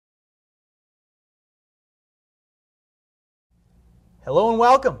Hello and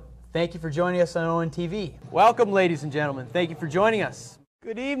welcome. Thank you for joining us on ONTV. Welcome, ladies and gentlemen. Thank you for joining us.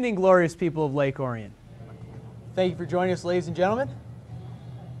 Good evening, glorious people of Lake Orion. Thank you for joining us, ladies and gentlemen.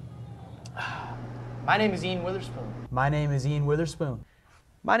 My name is Ian Witherspoon. My name is Ian Witherspoon.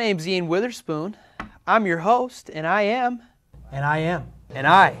 My name's Ian Witherspoon. I'm your host, and I am... And I am. And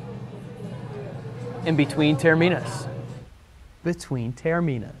I am Between Taorminas. Between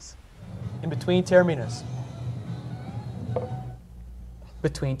Taorminas. In Between Taorminas.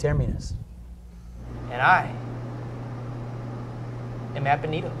 Between Taorminas. And I am at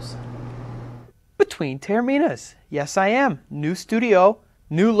Benito's. Between Taorminas. Yes, I am. New studio,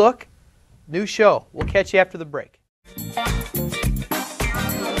 new look, new show. We'll catch you after the break.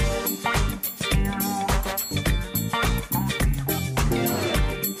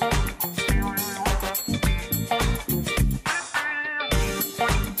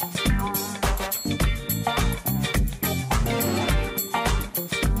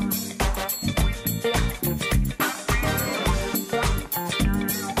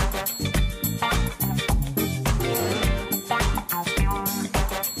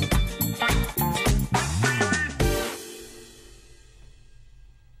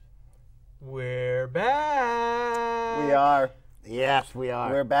 We're back. We are. Yes, we are.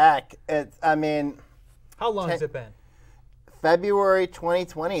 We're back. How long has it been? February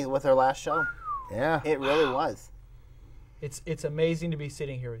 2020 was our last show. Yeah. It really was. It's amazing to be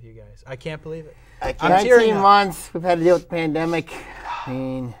sitting here with you guys. I can't believe it. I I'm can't. tearing 19 up. months. We've had to deal with the pandemic. I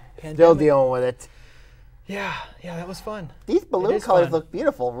mean, still Pandemic. dealing with it. Yeah, that was fun. These balloon is colors fun. look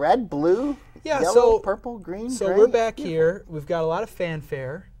beautiful. Red, blue, Yeah, yellow, so- purple, green, So gray. we're back here. We've got a lot of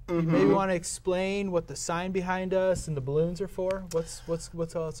fanfare. You maybe want to explain what the sign behind us and the balloons are for? What's all this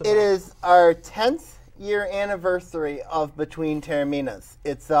about? It is our 10th year anniversary of Between Taorminas.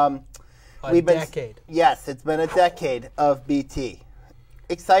 It's a we've been decade. Yes, it's been a decade of BT.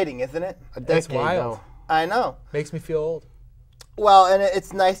 Exciting, isn't it? A That's decade, wild. though. I know. Makes me feel old. Well, and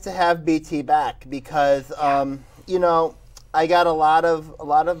it's nice to have BT back because I got a lot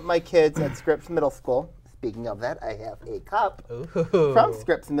of my kids at Scripps Middle School. Speaking of that, I have a cup Ooh. from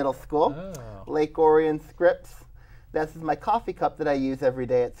Scripps Middle School, Oh. Lake Orion Scripps. This is my coffee cup that I use every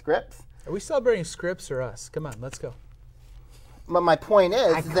day at Scripps. Are we celebrating Scripps or us? Come on, let's go. But my point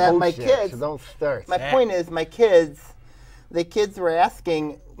is I that my coach there, kids. so don't start. The kids were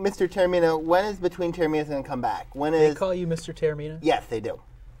asking Mr. Taormina, when is Between Taorminas going to come back? When They is? call you Mr. Taormina? Yes, they do.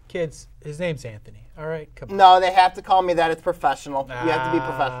 Kids, his name's Anthony. All right, come on. No, they have to call me that. It's professional. You have to be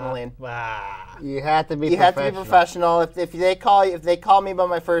professional, Ian. You have to be You professional. have to be professional. If they call me by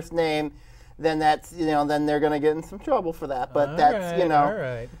my first name, then that's then they're gonna get in some trouble for that. But All that's right, all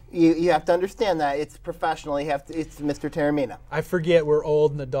right. you have to understand that it's professional. It's Mr. Taormina. I forget we're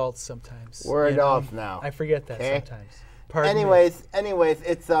old and adults sometimes. We're you know? adults now. I forget that Okay. sometimes. Pardon me.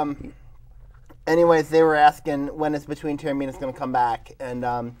 Anyways, they were asking when is Between Taorminas gonna come back, and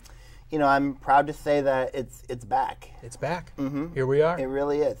I'm proud to say that it's back. It's back. Here we are. It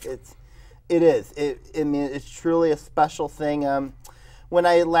really is. It is. It's truly a special thing. When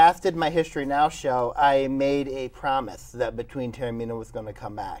I last did my History Now show, I made a promise that Between Taormina was going to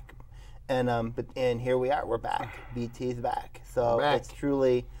come back, and here we are. We're back. BT's back. So We're back. it's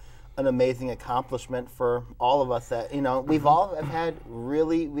truly an amazing accomplishment for all of us. That we've all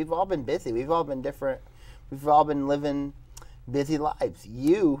we've all been busy. We've all been different. We've all been living busy lives.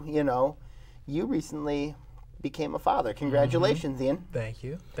 You recently became a father. Congratulations, Ian. Thank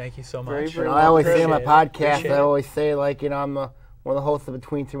you. Thank you so much. Very, very I always say on my Appreciate it. podcast, Appreciate I it. always say, I'm one of the hosts of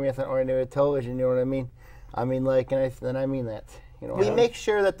Between Taorminas on Ordinary Television, you know what I mean? I mean, and I mean that. You know, We make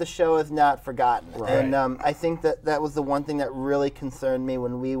sure that the show is not forgotten. Right. And I think that was the one thing that really concerned me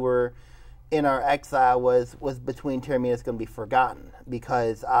when we were in our exile was Between Taorminas going to be forgotten.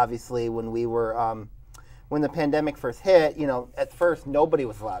 Because obviously when we were, when the pandemic first hit, at first nobody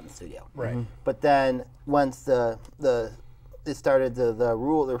was allowed in the studio. Right. But then once the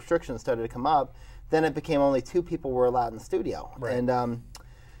restrictions started to come up, then it became only 2 people were allowed in the studio. Right. And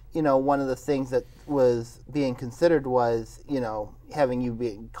one of the things that was being considered was, having you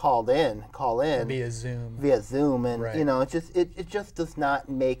be call in Via Zoom. and Right. it just does not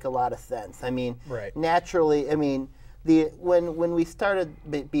make a lot of sense. I mean, Right. naturally, when we started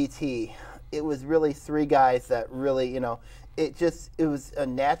BT, it was really 3 guys that really, it was a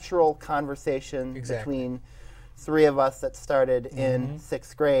natural conversation Exactly. between 3 of us that started in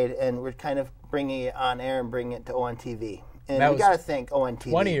 6th grade, and we're kind of bringing it on air and bringing it to ONTV. And That we was got to thank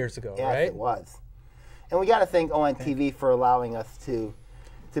ONTV. 20 years ago, yes, right? it was. And we got to thank ONTV for allowing us to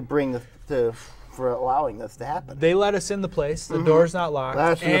bring for allowing this to happen. They let us in the place. The door's not locked.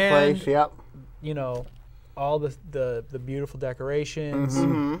 Last in the and, place, yep. You know, all the beautiful decorations.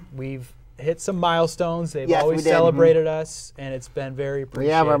 Mm-hmm. We've hit some milestones. They've Yes, always we did. celebrated us, and it's been very We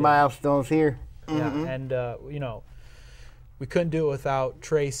appreciated. have our milestones here. Yeah, Mm-hmm. and you know, we couldn't do it without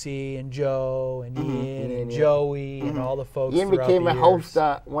Tracy and Joe and Ian and Joey and all the folks. Ian throughout became the a years.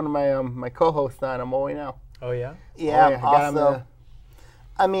 host, one of my co-hosts on I'm Only Now. Oh yeah. Yeah, I got him also,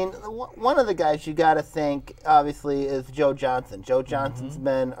 I mean, one of the guys you got to think, obviously, is Joe Johnson. Joe Johnson's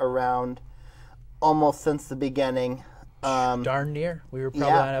been around almost since the beginning. Darn near. We were probably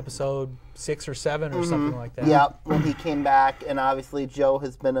yeah. on episode 6 or 7 or something like that. Yeah, when he came back, and obviously Joe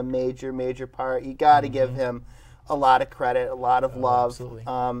has been a major part. You got to give him a lot of credit, a lot of love. absolutely.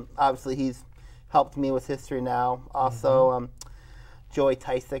 Obviously, he's helped me with History Now. Also, Joey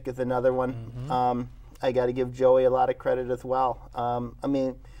Tysick is another one. I got to give Joey a lot of credit as well. I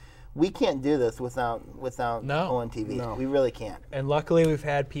mean, we can't do this without No. ONTV. No. We really can't. And luckily, we've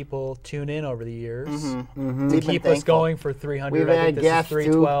had people tune in over the years We've to been keep us thankful. going for 300. We've I think had this guests is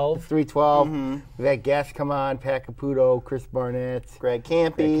 312. too. 312. We've had guests come on: Pat Caputo, Chris Barnett, Greg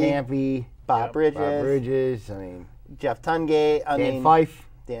Greg Campy, Campy, Bob Bridges, Bob Bridges. I mean, Jeff Tungate. I Dan mean, Fife.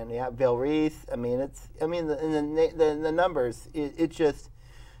 Bill Reese. I mean, the numbers. It's just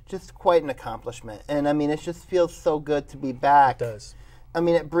quite an accomplishment, and I mean, it just feels so good to be back. It does. I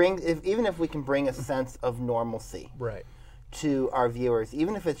mean, it brings even if we can bring a sense of normalcy Right. to our viewers,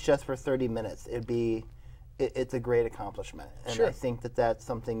 even if it's just for 30 minutes, it's a great accomplishment, and Sure. I think that's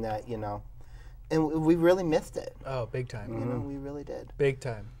something that and we really missed it. Oh, big time. We really did. Big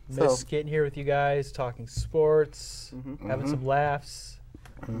time. So- Miss getting here with you guys, talking sports, having some laughs,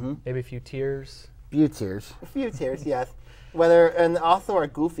 maybe a few tears. Few tears. A few tears, yes. And also our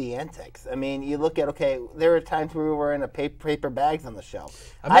goofy antics. I mean, you look at there were times where we were in paper bags on the show.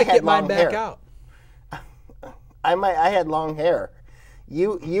 I might had get mine long back hair. out. I had long hair.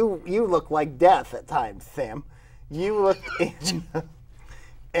 You look like death at times, Sam. You look,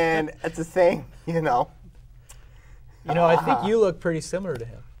 and it's the same, I think you look pretty similar to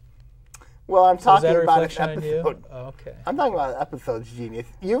him. Well, I'm So is that talking a about an reflection on you? episode. Oh, okay. I'm talking about episodes, genius.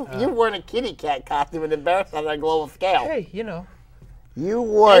 You've worn a kitty cat costume and embarrassed on a global scale. Hey, You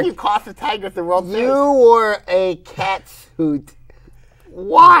wore. And you cost the Tigers the World You Series. wore a cat suit.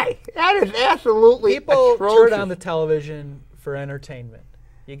 Why? That is absolutely people atrocious. turn on the television for entertainment.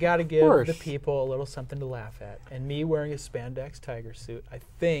 You got to give course. the people a little something to laugh at. And me wearing a spandex tiger suit, I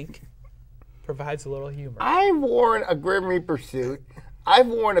think, provides a little humor. I've worn a Grim Reaper suit. I've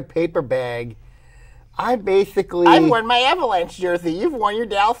worn a paper bag. I've worn my Avalanche jersey. You've worn your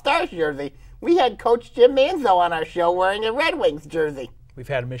Dallas Stars jersey. We had Coach Jim Manzo on our show wearing a Red Wings jersey. We've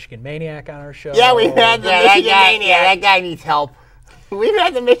had a Michigan Maniac on our show. Yeah, we've had the Michigan Maniac. that guy needs help. We've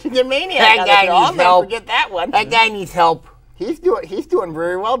had the Michigan Maniac. That on guy the show. I'll needs never help. forget that one. That guy needs help. He's doing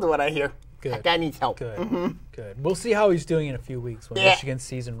very well, to what I hear. Good. That guy needs help. Good. Good. We'll see how he's doing in a few weeks when Yeah. Michigan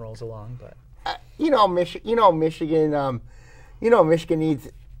season rolls along. But Michigan needs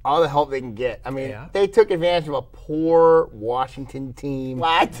all the help they can get. I mean, Yeah. they took advantage of a poor Washington team.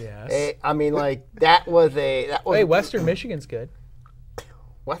 What? yes. That was Hey, Western Michigan's good.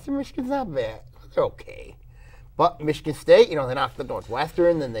 Western Michigan's not bad. They're okay. But Michigan State, they knocked the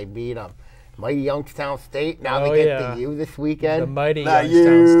Northwestern, then they beat mighty Youngstown State. Now Oh, they yeah. get the U this The weekend. mighty Not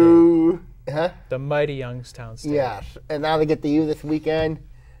Youngstown State. you. Huh? The mighty Youngstown State. Yes. And now they get the U this weekend.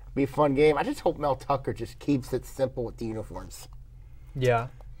 Be a fun game. I just hope Mel Tucker just keeps it simple with the uniforms. Yeah.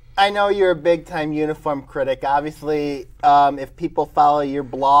 I know you're a big-time uniform critic. Obviously, if people follow your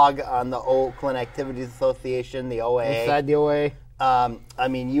blog on the Oakland Activities Association, the OAA, Inside the OA.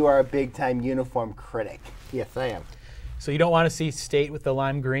 you are a big-time uniform critic. Yes, I am. So you don't want to see State with the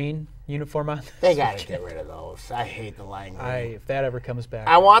lime green uniform on? They got to get rid of those. I hate the line. If that ever comes back.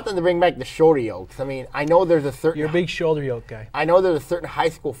 I want them to bring back the shoulder yokes. I know there's a certain. You're a big shoulder yoke guy. I know there's a certain high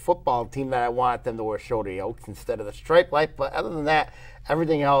school football team that I want them to wear shoulder yokes instead of the stripe light. But other than that,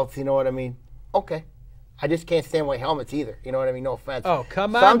 everything else, you know what I mean? Okay. I just can't stand white helmets either. You know what I mean? No offense. Oh,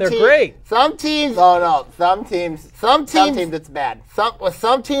 come on. They're great. Some teams. Oh no, some teams it's bad.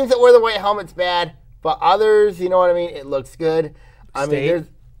 Some teams that wear the white helmets bad, but others, you know what I mean? It looks good. State?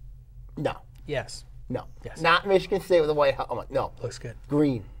 No. Yes. No. Yes. Not Michigan State with a white helmet. No. Looks good.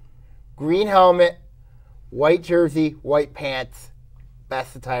 Green. Green helmet, white jersey, white pants.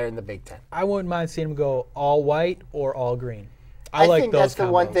 Best attire in the Big Ten. I wouldn't mind seeing them go all white or all green. I like think those that's the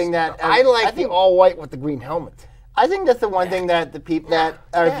one combos. thing that I like the all white with the green helmet. I think that's the one thing that the people that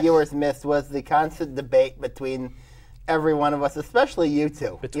our viewers missed was the constant debate between every one of us, especially you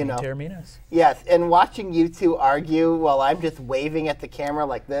two. Between Taorminas. Yes, and watching you two argue while I'm just waving at the camera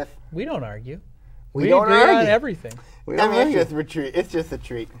like this. We don't argue. We We don't agree on argue. everything. It's just a treat. It's just a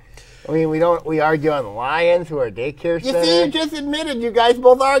treat. I mean, we argue on the Lions, who are a daycare center. You see, you just admitted you guys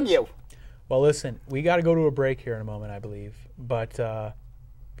both argue. Well, listen, we got to go to a break here in a moment, I believe. But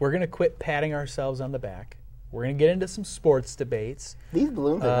we're going to quit patting ourselves on the back. We're going to get into some sports debates. These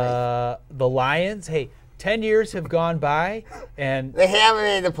balloons are nice. The Lions, hey, 10 years have gone by, and they haven't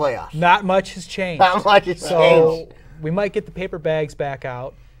made the playoffs. Not much has changed. Not much has changed. We might get the paper bags back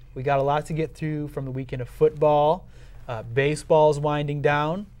out. We got a lot to get through from the weekend of football. Baseball's winding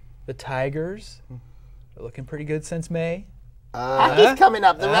down. The Tigers are looking pretty good since May. Hockey's coming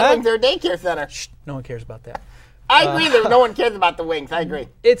up. The Red Wings are a daycare center. Shh, no one cares about that. I agree that no one cares about the Wings. I agree.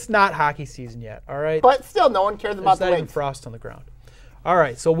 It's not hockey season yet, all right? But still, no one cares about the There's not even Wings. frost on the ground. All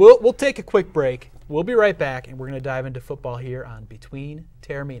right, so we'll take a quick break. We'll be right back, and we're going to dive into football here on Between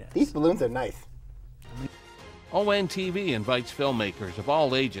Taorminas. These balloons are nice. ONTV invites filmmakers of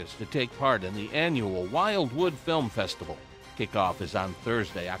all ages to take part in the annual Wildwood Film Festival. Kickoff is on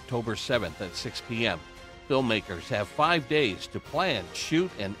Thursday, October 7th at 6 p.m. Filmmakers have 5 days to plan, shoot,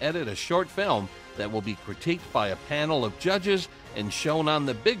 and edit a short film that will be critiqued by a panel of judges and shown on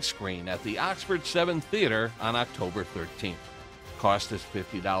the big screen at the Oxford 7 Theater on October 13th. Cost is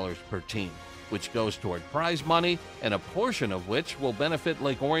 $50 per team, which goes toward prize money, and a portion of which will benefit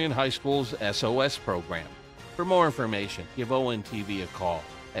Lake Orion High School's SOS program. For more information, give ONTV a call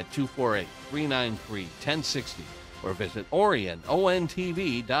at 248-393-1060 or visit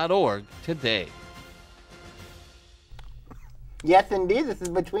OrionONTV.org today. Yes, indeed. This is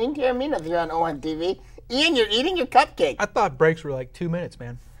Between Taorminas here on ONTV. Ian, you're eating your cupcake. I thought breaks were like 2 minutes,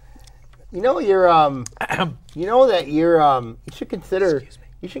 man. You know you should consider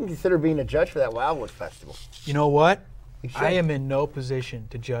being a judge for that Wildwood Festival. You know what? I am in no position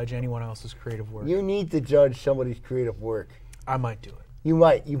to judge anyone else's creative work. You need to judge somebody's creative work. I might do it. You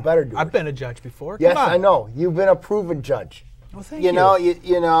might. You better do it. I've been a judge before. Yes, Come on. I know. You've been a proven judge. Well, thank you.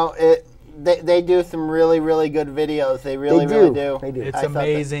 They do some really, really good videos. They really do. They do. It's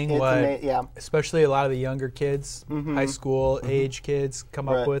amazing especially a lot of the younger kids, high school age kids, come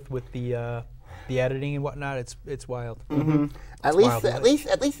up with the editing and whatnot. It's wild. Mm-hmm. At least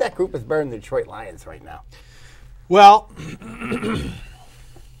that group is better than the Detroit Lions right now. Well,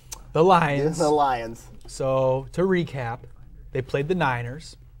 the Lions. The Lions. So to recap, they played the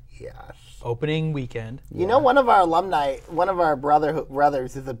Niners. Yes. Opening weekend. You know, one of our alumni, one of our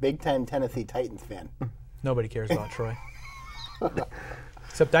brothers is a big-time Tennessee Titans fan. Nobody cares about Troy.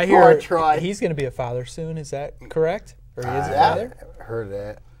 Except I hear Troy. He's going to be a father soon. Is that correct? Or he is a father? I've heard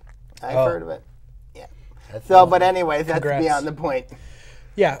that. I've heard of it. Yeah. So, but anyways, that's Congrats. beyond the point.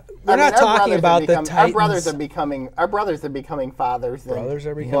 Yeah, we're not talking about the Titans. Our brothers are becoming fathers. Brothers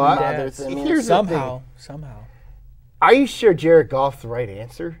are becoming dads. Somehow. Are you sure Jared Goff's the right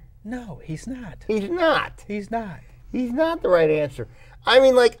answer? No, he's not. He's not. He's not. He's not the right answer. I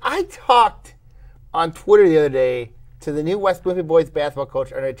mean, like, I talked on Twitter the other day to the new West Bloomfield Boys basketball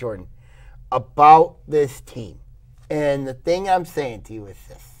coach, Orion Jordan, about this team. And the thing I'm saying to you is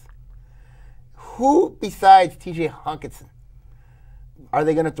this. Who besides TJ Hawkinson are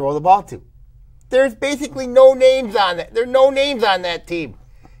they going to throw the ball to? There's basically no names on that. There are no names on that team.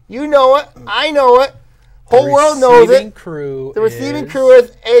 You know it. I know it. Whole world knows it. The receiving crew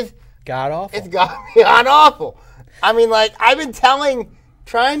is god awful. It's god awful. I mean, like, I've been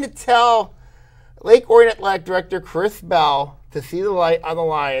trying to tell Lake Orion Athletic Director Chris Bell to see the light on the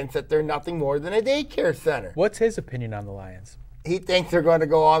Lions that they're nothing more than a daycare center. What's his opinion on the Lions? He thinks they're going to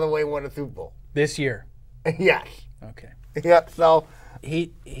go all the way and win a Super Bowl. This year? Yes. Okay. Yep, so.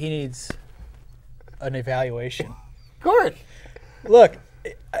 He needs an evaluation. Of course. Look,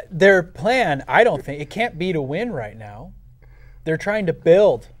 their plan, I don't think, it can't be to win right now. They're trying to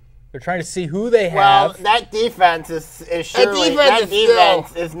build. They're trying to see who they have. Well, that defense is surely, that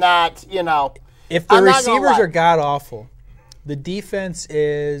defense is not, you know. If the receivers are god-awful, the defense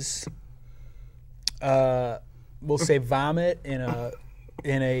is, we'll say, vomit in a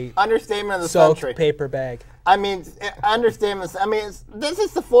understatement of the soaked century paper bag. I mean, understatement. I mean, this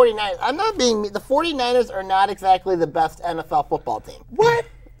is the 49ers. The 49ers are not exactly the best NFL football team. What?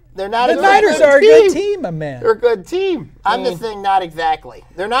 They're not. The Niners are a good team, my man. They're a good team. I'm just saying, not exactly.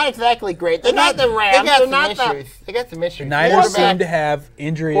 They're not exactly great. They're not the Rams. They got some issues. The Niners seem to have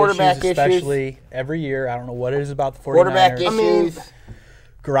injury issues, especially every year. I don't know what it is about the 49ers. Quarterback issues.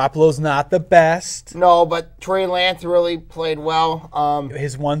 Garoppolo's not the best. No, but Trey Lance really played well.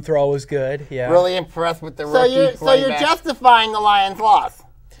 His one throw was good. Yeah. Really impressed with the rookie. So you're justifying the Lions' loss.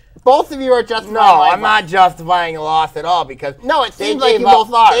 Both of you are justifying. No, I'm not justifying a loss at all because it seems like you both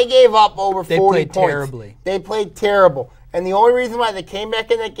lost. They gave up over 40 points. They played terribly. They played terrible, and the only reason why they came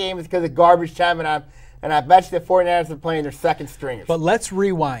back in that game is because of garbage time. And And I bet you the 49ers are playing their second stringers. But let's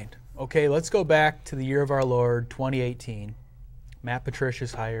rewind. Okay, let's go back to the year of our Lord, 2018. Matt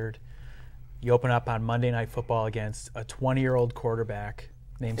Patricia's hired. You open up on Monday Night Football against a 20-year-old quarterback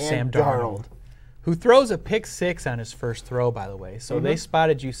named Sam Darnold, who throws a pick 6 on his first throw, by the way. So they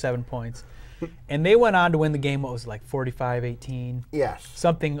spotted you 7 points. And they went on to win the game, what was it, like 45-18? Yes.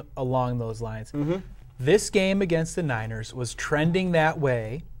 Something along those lines. This game against the Niners was trending that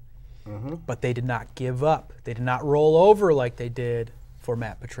way, but they did not give up. They did not roll over like they did for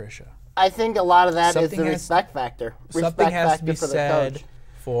Matt Patricia. I think a lot of that is Something the has- respect factor. Something Respect has to be factor for the said coach.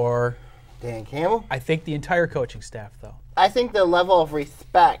 for, Dan Campbell? I think, the entire coaching staff, though. I think the level of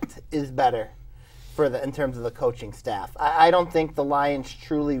respect is better in terms of the coaching staff. I don't think the Lions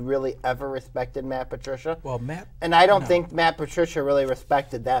truly, really ever respected Matt Patricia. Well, Matt... And I don't think Matt Patricia really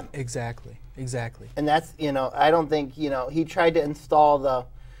respected them. Exactly. And that's, I don't think, he tried to install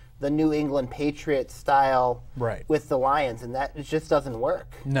the New England Patriots style with the Lions, and that it just doesn't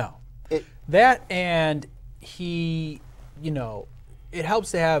work. No. That and he, it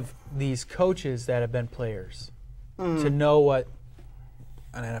helps to have these coaches that have been players to know what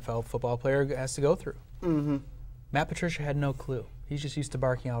an NFL football player has to go through. Matt Patricia had no clue. He's just used to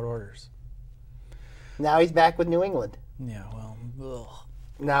barking out orders. Now he's back with New England. Yeah, well, ugh.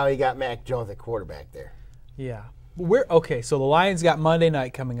 Now you got Mac Jones at quarterback there. Yeah. Okay, so the Lions got Monday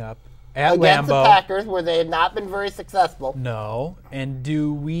night coming up at Against Lambeau. the Packers, where they had not been very successful. No. And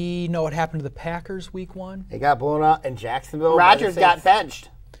do we know what happened to the Packers week 1? They got blown out in Jacksonville. Rodgers got benched.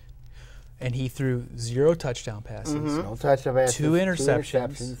 And he threw 0 touchdown passes. No touchdown passes. 2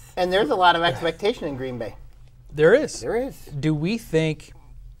 interceptions. And there's a lot of expectation in Green Bay. There is. There is. Do we think,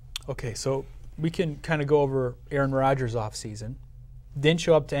 okay, so we can kind of go over Aaron Rodgers' offseason. Didn't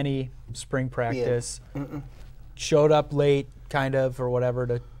show up to any spring practice. Showed up late, kind of, or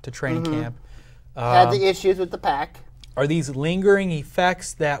whatever, to training camp. Had the issues with the pack. Are these lingering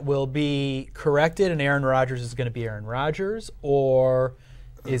effects that will be corrected and Aaron Rodgers is going to be Aaron Rodgers? Or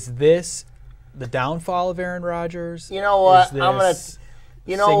is this the downfall of Aaron Rodgers? You know what? Is this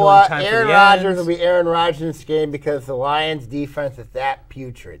You know signaling what? time for Aaron the Rodgers end? will be Aaron Rodgers in this game because the Lions' defense is that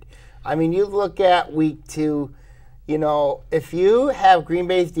putrid. I mean, you look at week 2, if you have Green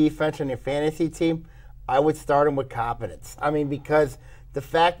Bay's defense on your fantasy team, I would start them with confidence. I mean, because the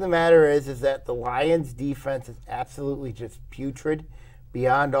fact of the matter is that the Lions' defense is absolutely just putrid,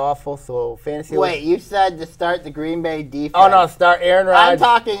 beyond awful. So fantasy. Wait, you said to start the Green Bay defense. Oh no, start Aaron I'm Rodgers.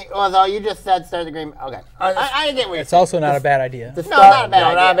 talking. Although you just said start the Green. Okay, I get what you're It's also not a bad idea. not a bad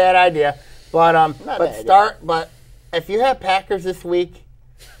idea. Not a bad idea. But bad start. But if you have Packers this week,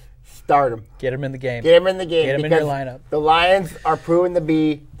 start them. Get him in the game. Get them in the game. Get him in your because lineup. The Lions are proven to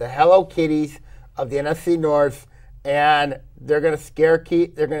be the Hello Kitties of the NFC North, and they're going to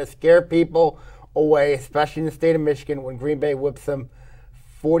scare people away, especially in the state of Michigan when Green Bay whips them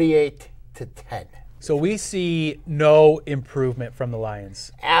 48-10. So we see no improvement from the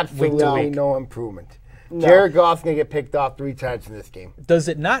Lions. Absolutely no improvement. Jared Goff's going to get picked off 3 times in this game. Does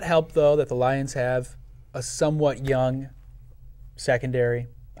it not help, though, that the Lions have a somewhat young secondary?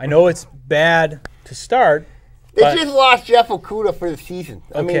 I know it's bad to start. They but just lost Jeff Okudah for the season.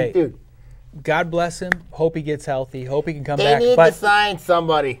 I mean, Okay. dude, God bless him. Hope he gets healthy. Hope he can come they back. need to sign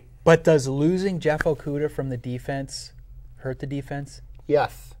somebody. But does losing Jeff Okudah from the defense hurt the defense?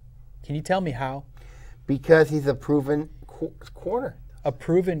 Yes, Can you tell me how? because he's a proven corner. A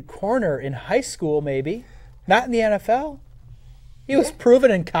proven corner in high school, maybe. Not in the NFL. He was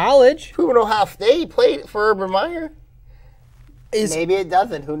proven in college. Proven Ohio State. He played for Urban Meyer. Maybe it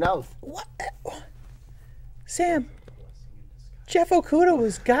doesn't. Who knows? What? Sam, Jeff Okudah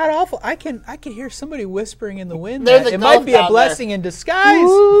was god awful. I can hear somebody whispering in the wind There's that a it might ghost be a out blessing in disguise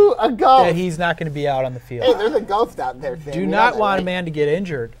Ooh, a ghost. that he's not going to be out on the field. Hey, there's a ghost out there. Sam. Do You know not that, want right? a man to get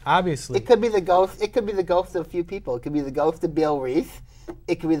injured, obviously. It could be the ghost. It could be the ghost of a few people. It could be the ghost of Bill Reese.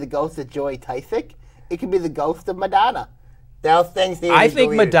 It could be the ghost of Joey Tysick. It could be the ghost of Madonna. Those things need I to be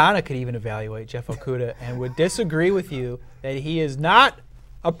think deleted. Madonna could even evaluate Jeff Okudah and would disagree with you that he is not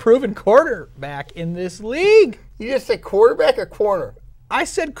a proven quarterback in this league. You just said quarterback or corner? I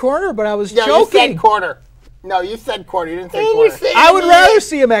said corner, but I was No, you joking. said corner. No, you said corner. You didn't say And corner. you said I would rather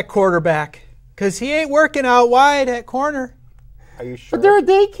see him at quarterback because he ain't working out wide at corner. Are you sure? But they're a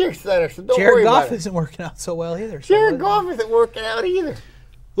daycare center, so don't Jared worry Goff about it. isn't working out so well either. So Jared Goff isn't working out either.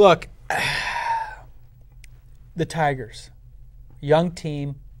 Look, the Tigers, young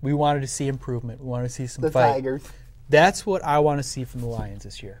team. We wanted to see improvement. We wanted to see some the fight. Tigers. That's what I want to see from the Lions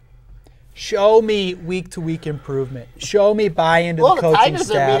this year. Show me week-to-week improvement. Show me buy into Well, the the coaching Tigers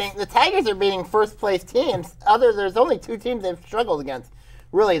staff. the Tigers are beating first-place teams. There's only 2 teams they've struggled against.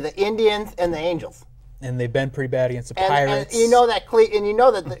 Really, the Indians and the Angels. And they've been pretty bad against the And Pirates. you know that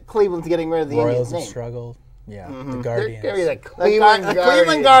Cleveland's getting rid of the Royals Indians' have name. struggled. Yeah, the They're Guardians. gonna be the The Cleveland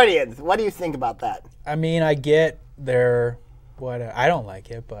Cleveland Guardians. What do you think about that? I mean, I get their I don't like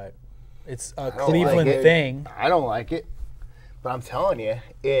it, but it's a don't Cleveland like it. thing. I don't like it, but I'm telling you,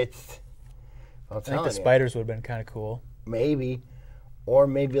 I think the Spiders would have been kind of cool. maybe, or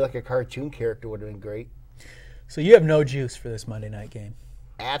maybe like a cartoon character would have been great. So you have no juice for this Monday night game.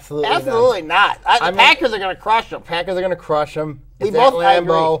 Absolutely not. The Packers are going to crush them. Packers are going to crush them. We It's at both I agree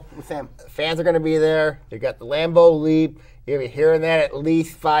Lambeau. with Sam. Fans are going to be there. They got the Lambeau leap. You're going to be hearing that at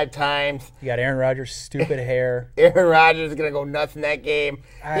least 5 times. You got Aaron Rodgers' stupid hair. Aaron Rodgers is going to go nuts in that game.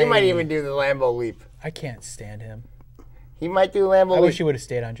 He might even do the Lambeau leap. I can't stand him. He might do Lambeau I leap. wish he would have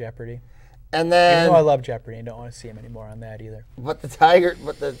stayed on Jeopardy. And Even though I then, love Jeopardy and don't want to see him anymore on that either. but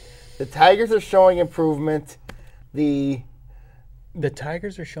the Tigers are showing improvement. The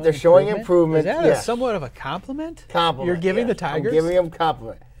Tigers are showing They're showing improvement, Is that yes. somewhat of a compliment? Compliment. You're giving yes. the Tigers? I'm giving them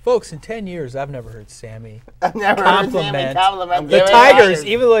compliment. Folks, in 10 years, I've never heard Sammy I've never heard Sammy compliment compliment the the Tigers, Lions.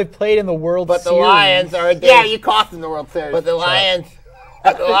 even though they've played in the World But the Series. Lions are a Yeah, you cost them the World Series. But the Lions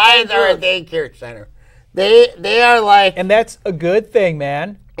are a daycare center. They are like, And that's a good thing,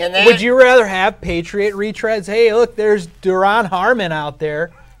 man. And then- Would you rather have Patriot retreads? Hey, look, there's Duron Harmon out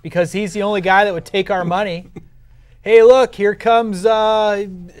there because he's the only guy that would take our money. Hey, look, here comes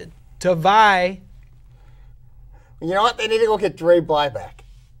Tavai. you know what? They need to go get Dre Bly back.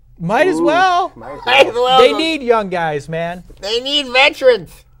 Might as well. Might as well They go- need young guys, man. They need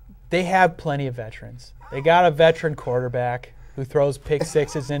veterans. They have plenty of veterans. They got a veteran quarterback who throws pick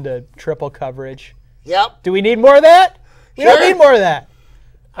sixes into triple coverage. Yep. Do we need more of that? We don't Sure. need more of that.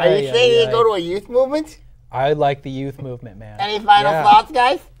 Are you saying they go to a youth movement? I like the youth movement, man. Any final Yeah. thoughts,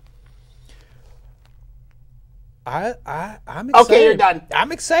 guys? I'm excited. Okay, you're done.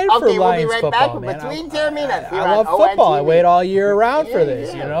 I'm excited for Okay, we'll be Lions right football, back man. between Taorminas. I love football. I wait all year round for Yeah,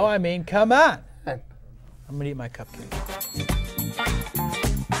 this. yeah. You know, I mean, come on. I'm gonna eat my cupcake.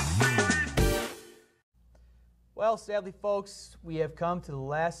 Well, sadly, folks, we have come to the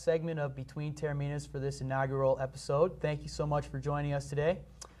last segment of Between Taorminas for this inaugural episode. Thank you so much for joining us today.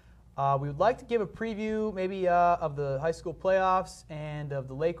 We would like to give a preview maybe of the high school playoffs and of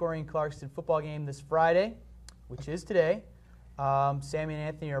the Lake Orion Clarkston football game this Friday, which is today. Sammy and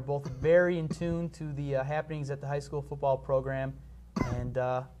Anthony are both very in tune to the happenings at the high school football program. And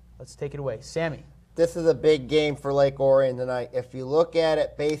let's take it away. Sammy. This is a big game for Lake Orion tonight. If you look at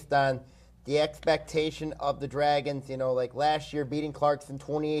it based on the expectation of the Dragons, you know, like last year beating Clarkston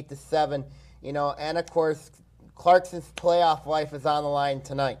 28-7, you know, and of course Clarkston's playoff life is on the line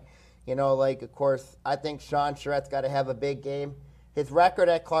tonight. You know, like, of course, I think Sean Charrette's got to have a big game. His record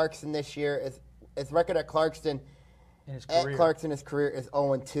at Clarkston this year is his career is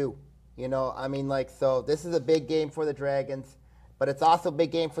 0-2. You know, I mean, like, so this is a big game for the Dragons, but it's also a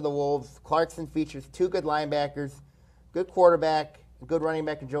big game for the Wolves. Clarkston features 2 good linebackers, good quarterback, a good running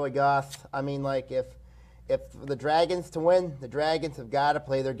back in Joey Goss. I mean, like, if the Dragons to win, the Dragons have got to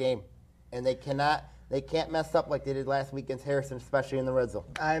play their game, and they can't mess up like they did last week against Harrison, especially in the red zone.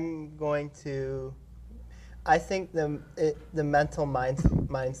 I think the mental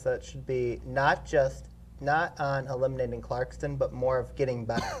mindset should be not on eliminating Clarkston, but more of getting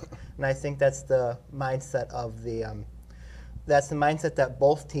better. And I think that's the mindset of that's the mindset that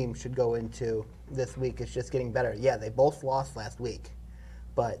both teams should go into this week, is just getting better. Yeah, they both lost last week,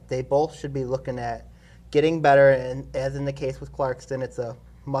 but they both should be looking at getting better. And as in the case with Clarkston, it's a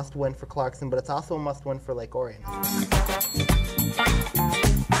must-win for Clarkston, but it's also a must-win for Lake Orion.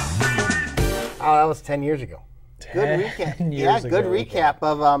 Oh, that was 10 years ago. Good recap. 10 Yeah, years good ago. recap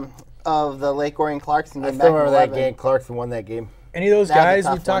of the Lake Orion Clarkston I game. still back in remember that 11. game. Clarkston won that game. Any of those That was a guys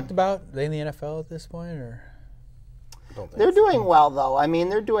tough we've talked one. about, are they in the NFL at this point, or? Don't think They're so. doing well, though. I mean,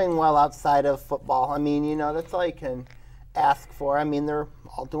 they're doing well outside of football. I mean, you know, that's all you can ask for. I mean, they're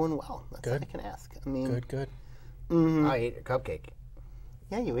all doing well. That's all Good. I can ask. I mean, Good. I ate a cupcake.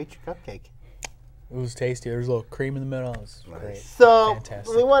 yeah, you ate your cupcake. It was tasty. There was a little cream in the middle. It was great. So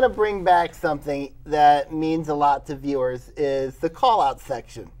Fantastic. we want to bring back something that means a lot to viewers, is the call-out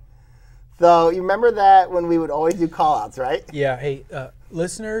section. So you remember that when we would always do call-outs, right? Yeah, hey,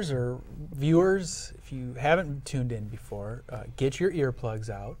 listeners or viewers, if you haven't tuned in before, get your earplugs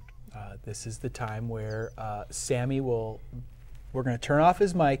out. This is the time where Sammy we're going to turn off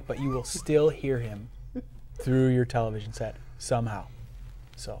his mic, but you will still hear him through your television set somehow.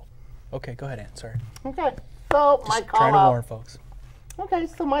 So, okay, go ahead, Ann. Sorry. Okay. So my Just trying to call-out. warn folks. Okay,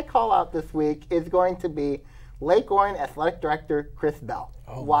 so my call-out this week is going to be Lake Orion Athletic Director Chris Bell.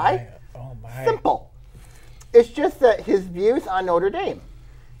 Why? Oh, my. Simple. It's just that his views on Notre Dame.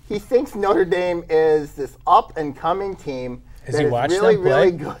 he thinks Notre Dame is this up-and-coming team Has that he is watched really, them play?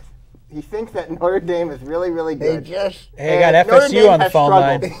 really good. He thinks that Notre Dame is really, really good. Hey, I got Notre FSU Dame on the has phone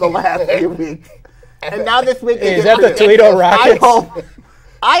line. struggled the last few weeks. And now this week Hey, is that the Toledo Rockets?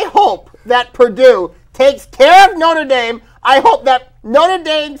 I hope that Purdue takes care of Notre Dame. I hope that Notre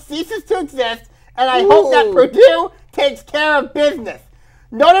Dame ceases to exist. And I hope that Purdue takes care of business.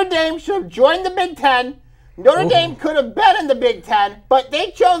 Notre Dame should have joined the Big Ten. Notre Dame could have been in the Big Ten, but they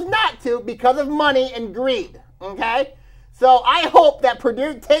chose not to because of money and greed. Okay? So I hope that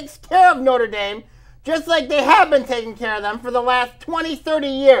Purdue takes care of Notre Dame just like they have been taking care of them for the last 20, 30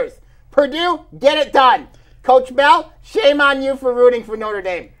 years. Purdue, get it done. Coach Bell, shame on you for rooting for Notre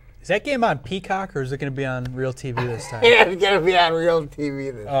Dame. Is that game on Peacock or is it going to be on real TV this time? Yeah, it's going to be on real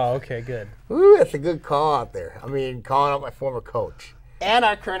TV this time. Oh, okay, good. Ooh, that's a good call out there. I mean, calling out my former coach. And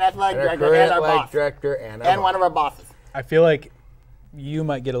our current athletic And our director current and our athletic boss. director and And one of our bosses. I feel like you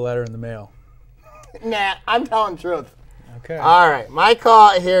might get a letter in the mail. Nah, I'm telling the truth. Okay. All right, my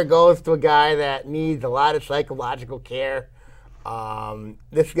call here goes to a guy that needs a lot of psychological care.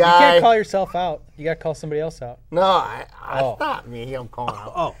 This guy. You can't call yourself out. You got to call somebody else out. No, Oh. it's not me. I'm calling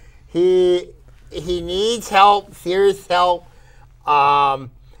out. Oh. He needs help, serious help.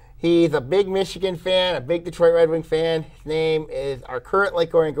 He's a big Michigan fan, a big Detroit Red Wing fan. His name is our current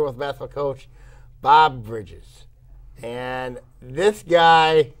Lake Orion girls basketball coach, Bob Bridges. And this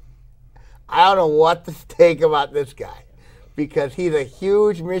guy, I don't know what to think about this guy because he's a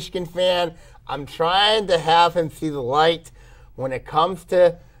huge Michigan fan. I'm trying to have him see the light when it comes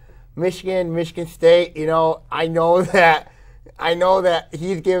to Michigan State. You know, I know that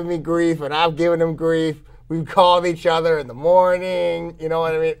he's giving me grief and I've given him grief. We've called each other in the morning, you know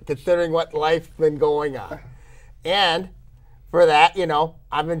what I mean, considering what life's been going on. And for that, you know,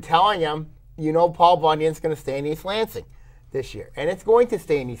 I've been telling him, you know, Paul Bunyan's going to stay in East Lansing this year. And it's going to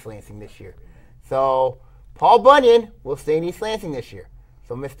stay in East Lansing this year. So Paul Bunyan will stay in East Lansing this year.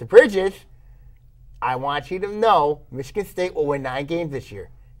 So Mr. Bridges, I want you to know Michigan State will win 9 games this year.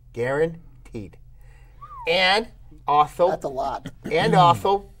 Guaranteed. And also, That's a lot. And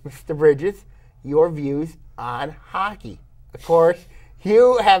also, Mr. Bridges, your views on hockey. Of course,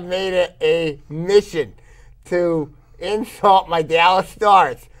 you have made it a mission to insult my Dallas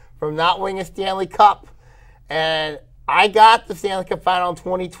Stars from not winning a Stanley Cup. And I got the Stanley Cup final in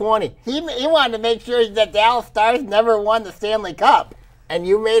 2020. He wanted to make sure that Dallas Stars never won the Stanley Cup. And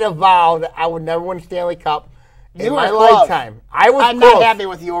you made a vow that I would never win a Stanley Cup in You my were close. lifetime. I'm I'm not happy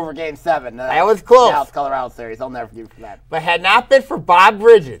with you over Game 7. I was close. Dallas Colorado series. I'll never forgive you for that. But had not been for Bob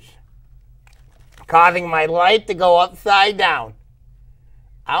Bridges causing my life to go upside down,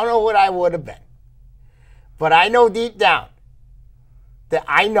 I don't know what I would have been. But I know deep down that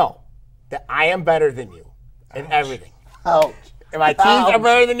I am better than you in everything. Ouch. And my teams are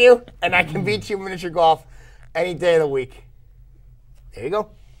better than you, and I can beat you in miniature golf any day of the week. There you go.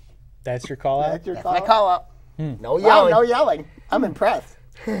 That's your call out? That's your call. My call up. No Wow, yelling. no yelling. I'm impressed.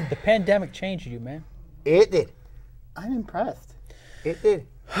 The pandemic changed you, man. It did. I'm impressed. It did.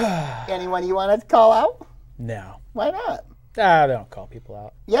 Anyone you want to call out? No. Why not? I don't call people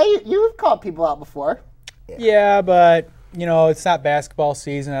out. Yeah, you've called people out before. Yeah, but, you know, it's not basketball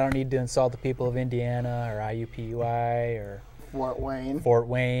season. I don't need to insult the people of Indiana or IUPUI or Fort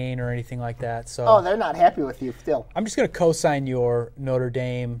Wayne or anything like that. So Oh, they're not happy with you still. I'm just going to co-sign your Notre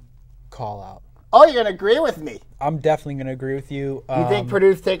Dame call out. Oh, you're going to agree with me? I'm definitely going to agree with you. You think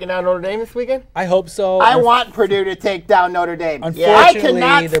Purdue's taking down Notre Dame this weekend? I hope so. I want Purdue to take down Notre Dame. Unfortunately, I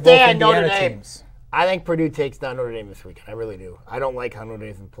cannot they're both stand Notre Indiana Dame. teams. I think Purdue takes down Notre Dame this weekend. I really do. I don't like how Notre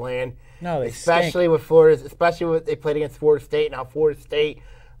Dame's been playing. No, they especially with Florida. Especially with they played against Florida State. Now Florida State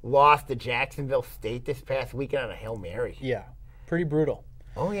lost to Jacksonville State this past weekend on a Hail Mary. Yeah, pretty brutal.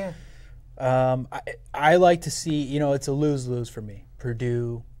 Oh yeah. I like to see, you know, it's a lose-lose for me.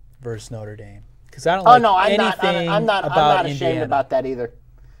 Purdue versus Notre Dame. Because I don't like anything I'm not about ashamed Indiana. about that either.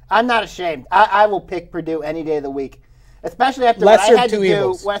 I'm not ashamed. I will pick Purdue any day of the week. Especially after Lesser what I had two to do.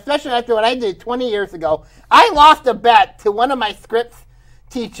 evils. Especially after what I did 20 years ago. I lost a bet to one of my scripts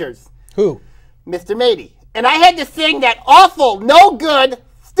teachers, Who? Mr. Mady. And I had to sing that awful, no good,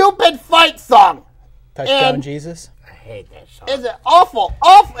 stupid fight song. Touchdown And- Jesus? I hate that song. Is it awful,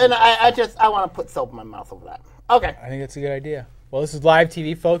 and I want to put soap in my mouth over that. Okay. I think that's a good idea. Well, this is live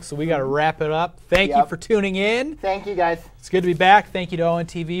TV, folks, so we got to wrap it up. Thank you Yep. for tuning in. Thank you, guys. It's good to be back. Thank you to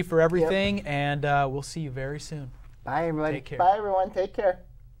ONTV for everything, and we'll see you very soon. Bye, everybody. Take care. Bye, everyone. Take care.